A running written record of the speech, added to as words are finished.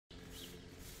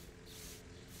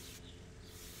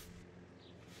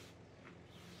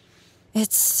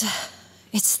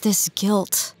It's this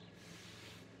guilt.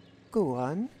 Go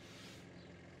on.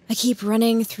 I keep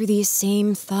running through these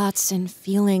same thoughts and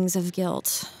feelings of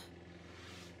guilt.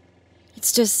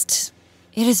 It's just,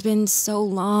 it has been so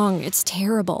long, it's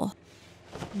terrible.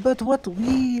 But what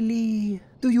really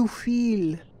do you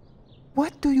feel?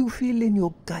 What do you feel in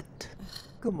your gut?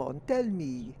 Come on, tell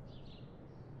me.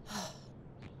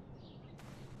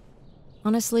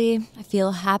 Honestly, I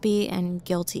feel happy and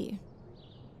guilty.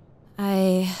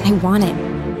 I want it.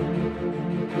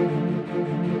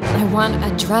 I want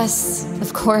a dress,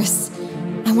 of course.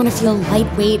 I want to feel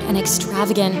lightweight and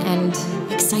extravagant and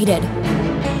excited.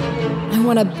 I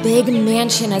want a big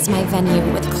mansion as my venue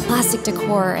with classic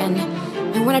decor, and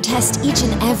I want to test each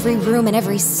and every room and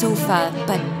every sofa,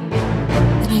 but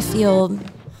then I feel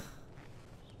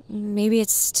maybe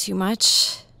it's too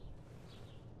much.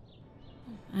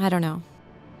 I don't know.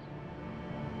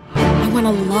 I want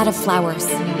a lot of flowers.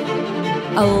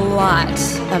 A lot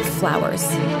of flowers.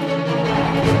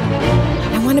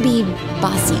 I want to be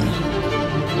bossy.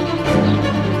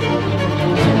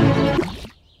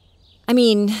 I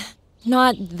mean,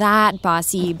 not that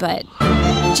bossy, but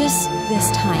just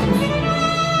this time.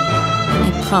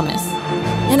 I promise.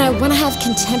 And I want to have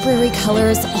contemporary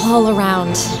colors all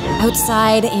around.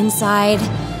 Outside, inside,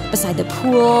 beside the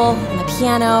pool, and the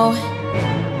piano.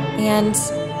 And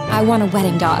I want a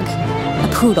wedding dog. A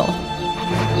poodle.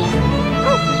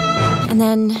 And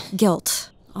then guilt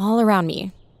all around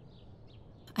me.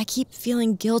 I keep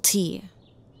feeling guilty.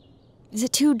 Is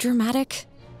it too dramatic?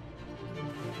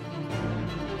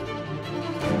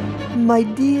 My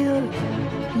dear,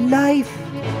 life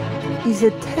is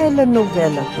a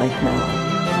telenovela right now.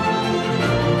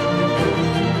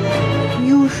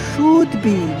 You should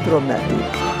be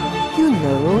dramatic. You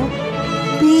know,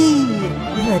 be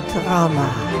the drama.